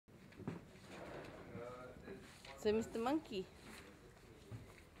So, Mr. Monkey,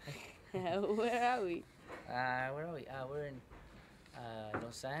 where are we? Where are we? We're in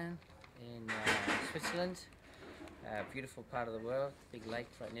Lausanne, in Switzerland. Beautiful part of the world, big lake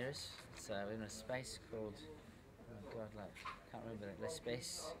right near us. It's we're in a space called, oh my god, like, can't remember it,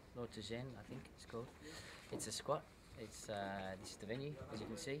 L'Espace Lausanne, I think it's called. It's a squat. It's this is the venue, as you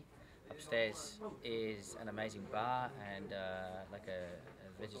can see. Upstairs is an amazing bar and like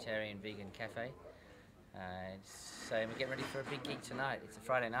a vegetarian vegan cafe. So we're getting ready for a big gig tonight. It's a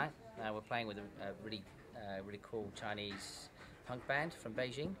Friday night. We're playing with a really cool Chinese punk band from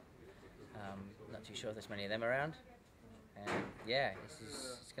Beijing. Not too sure if there's many of them around. And yeah,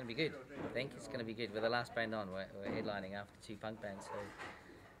 it's going to be good. I think it's going to be good. We're the last band on. We're headlining after two punk bands, so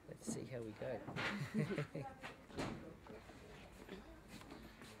let's see how we go.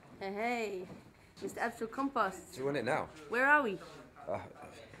 Hey, Mr. Absolute Compost. Doing it now. Where are we?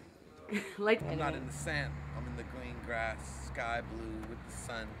 Light. I'm not in the sand. I'm in the green grass, sky blue with the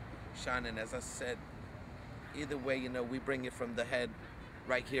sun shining. As I said, either way, you know, we bring it from the head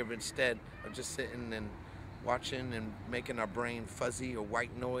right here instead of just sitting and watching and making our brain fuzzy or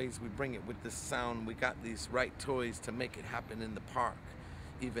white noise. We bring it with this sound. We got these right toys to make it happen in the park.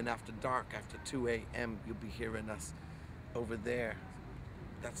 Even after dark, after 2 a.m., you'll be hearing us over there.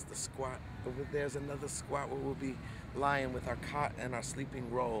 That's the squat. Over there's another squat where we'll be lying with our cot and our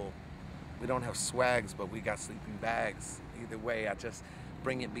sleeping roll. We don't have swags, but we got sleeping bags. Either way, I just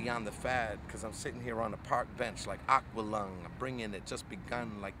bring it beyond the fad, because I'm sitting here on a park bench like Aqualung. I'm bringing it just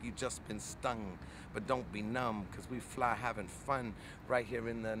begun like you just been stung. But don't be numb, because we fly having fun right here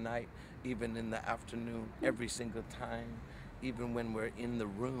in the night, even in the afternoon, every single time. Even when we're in the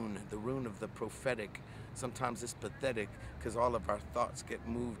rune of the prophetic. Sometimes it's pathetic, because all of our thoughts get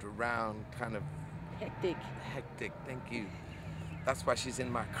moved around, kind of Hectic. Hectic, thank you. That's why she's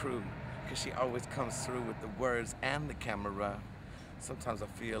in my crew, because she always comes through with the words and the camera. Sometimes I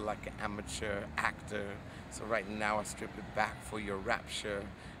feel like an amateur actor, so right now I strip it back for your rapture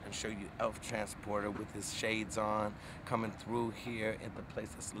and show you Elf Transporter with his shades on, coming through here at the place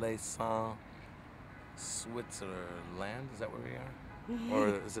that's Lausanne, Switzerland. Is that where we are?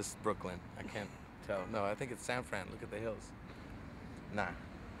 Or is this Brooklyn? I can't tell. No, I think it's San Fran. Look at the hills. Nah.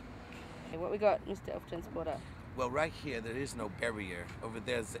 Hey, what we got, Mr. Elf Transporter? Well, right here, there is no barrier. Over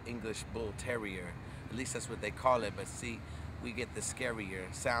there's the English Bull Terrier. At least that's what they call it. But see, we get the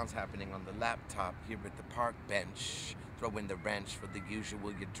scarier sounds happening on the laptop here at the park bench. Throw in the wrench for the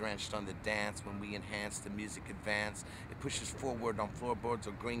usual. You're drenched on the dance when we enhance the music advance. It pushes forward on floorboards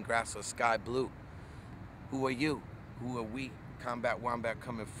or green grass or sky blue. Who are you? Who are we? Combat Wombat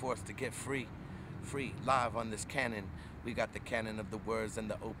coming forth to get free. Free, live on this cannon. We got the cannon of the words and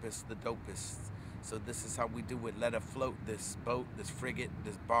the opus, the dopest. So this is how we do it. Let it float, this boat, this frigate,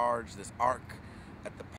 this barge, this ark at the